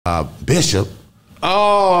Bishop.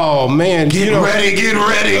 Oh man, Get ready, get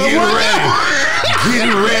ready, get ready.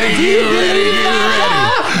 Get ready, get ready, get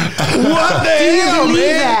ready. What the hell,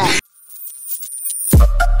 man?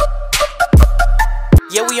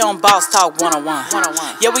 Yeah, we on Boss Talk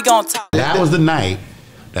 101. Yeah, we gonna talk. That was the night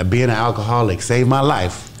that being an alcoholic saved my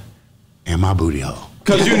life and my booty hole.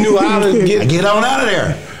 Cause you knew how to get on out of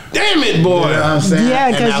there. Damn it, boy. You know what I'm saying?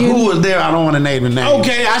 Yeah, because who was there? I don't want to name the name.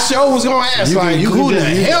 Okay, I sure was gonna ask, who the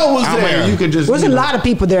hell was there? You could just. There's a lot of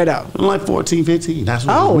people there though. Like 14, 15. That's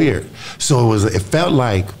what was weird. So it felt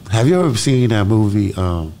like. Have you ever seen that movie,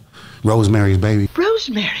 Rosemary's Baby?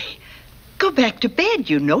 Rosemary, go back to bed.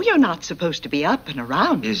 You know you're not supposed to be up and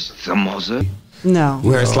around. Is samosa? No.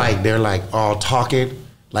 Where it's like they're like all talking,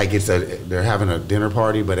 like they're having a dinner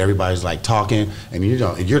party, but everybody's like talking, and you're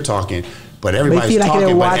talking, but everybody's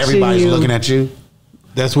talking, but everybody's looking at you.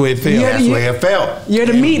 That's where it felt. That's where it felt. You're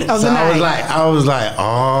the meat of the night. I was like,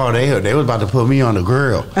 oh, they was about to put me on the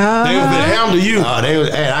grill. They was to handle you. I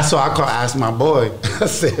asked my boy. I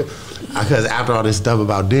said, because after all this stuff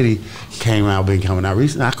about Diddy been coming out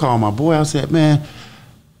recently, I called my boy. I said, man,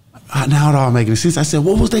 now it all making sense. I said,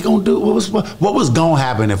 what was they gonna do? What was gonna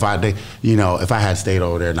happen if I had stayed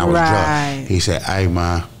over there and I was drunk? He said, hey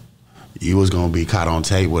man, you was gonna be caught on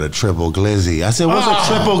tape with a triple glizzy. I said, what's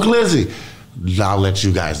a triple glizzy? I'll let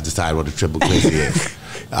you guys decide what a triple glizzy is.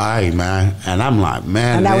 All right, man. And I'm like,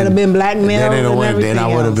 man. And that would have been blackmail. Then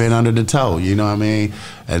I would have been under the toe. You know what I mean?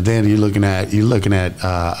 And then you're looking at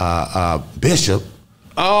Bishop.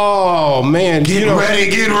 Oh man, get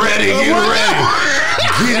ready, get ready, get ready.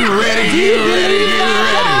 Get ready, get ready, get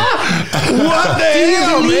ready. What the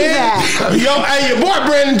hell, man? Hey, your boy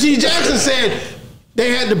Brandon T. Jackson said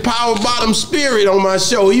they had the power bottom spirit on my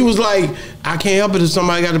show. He was like, I can't help it if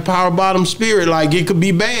somebody got the power bottom spirit. Like, it could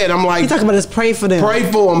be bad. I'm like, you talking about just pray for them. Pray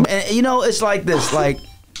for them. And it's like this. Like,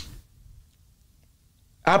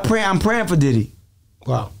 I'm praying for Diddy.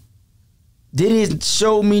 Wow. Diddy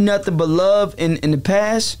showed me nothing but love in the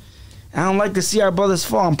past. I don't like to see our brothers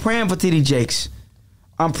fall. I'm praying for TD Jakes.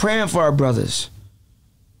 I'm praying for our brothers.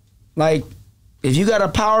 Like, if you got a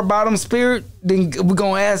power bottom spirit, then we're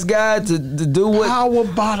going to ask God to do what? Power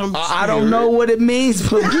bottom spirit? I don't know what it means.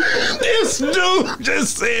 But this dude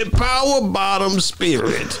just said power bottom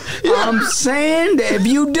spirit. I'm saying that if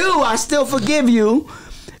you do, I still forgive you.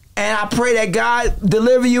 And I pray that God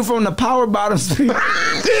deliver you from the power bottom spirit.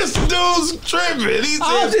 This dude's tripping. He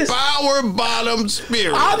says power bottom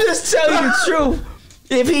spirit. I'm just telling you the truth.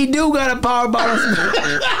 If he do got a power bottom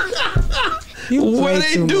spirit. Where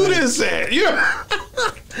they do this at? I'm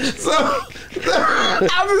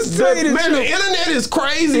just telling you the truth. The internet is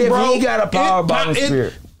crazy, bro. If he got a power bottom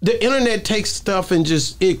spirit. The internet takes stuff and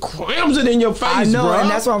it crams it in your face, I know, bro. and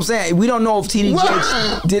that's what I'm saying. We don't know if TD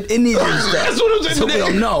Jakes did any of this stuff. That's what I'm saying. So we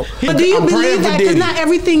don't know. But do you believe that? Because not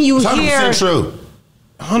everything you hear. 100% true.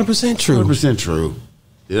 100% true. 100% true.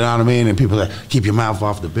 You know what I mean? And people like, keep your mouth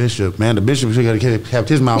off the bishop. Man, the bishop should have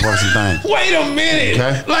his mouth off some things. Wait a minute.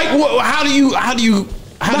 Okay? Like, how do you come up with that?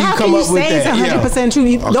 How can you say it's 100%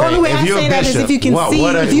 true? The only way I say that is if you can see,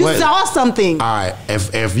 if you saw something. All right,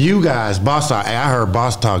 if you guys, Boss Talk, I heard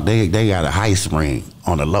Boss Talk, they got a heist ring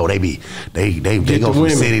on the low. They go from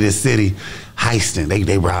city to city heisting.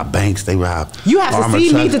 They rob banks. They rob. You have to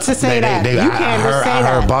see me to say that. You can't just say that.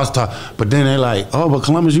 I heard Boss Talk, but then they're like, oh, but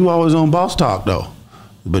Columbus, you always on Boss Talk though.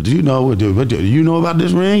 But do you know about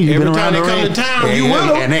this ring? You've been around the ring. Every time they come to town, you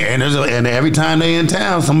will. And every time they in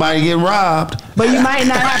town, somebody get robbed. But you might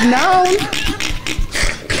not have known.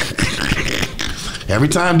 Every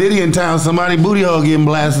time Diddy in town, somebody booty hole getting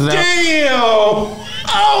blasted out. Damn!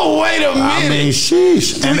 Oh, wait a minute. I mean,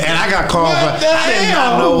 sheesh. And I got called. I did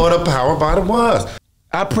not know what a power bottom was.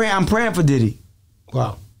 I'm praying for Diddy.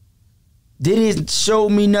 Wow. Diddy showed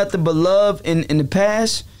me nothing but love in the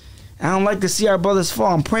past. I don't like to see our brothers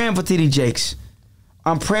fall. I'm praying for TD Jakes.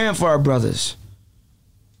 I'm praying for our brothers.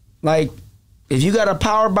 Like, if you got a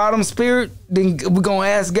power bottom spirit, then we're going to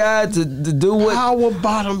ask God to do what? Power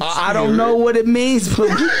bottom spirit? I don't know what it means. But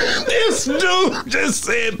this dude just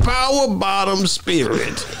said power bottom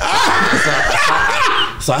spirit.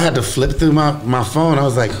 So I had to flip through my phone. I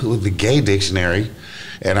was like, with the gay dictionary.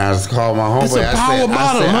 And I was called my homeboy.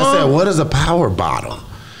 I said, what is a power bottom?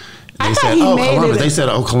 They said, Columbus. They said,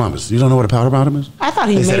 Columbus. You don't know what a power bottom is? I thought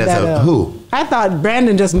he made that up. Who? I thought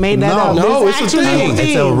Brandon just made that up. No, it's actually a thing.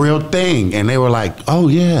 It's a real thing. And they were like, oh,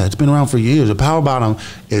 yeah, it's been around for years. A power bottom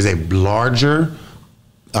is a larger,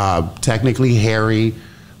 technically hairy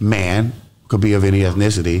man, could be of any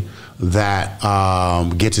ethnicity, that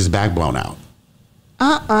gets his back blown out.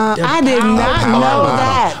 I did not know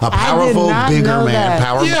that. A powerful, bigger man.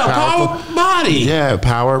 Power body. Yeah,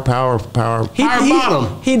 power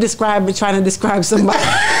bottom. He described it, trying to describe somebody.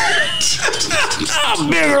 A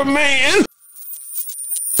bigger man.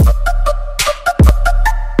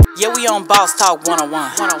 Yeah, we on Boss Talk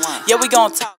 101. Yeah, we gonna talk.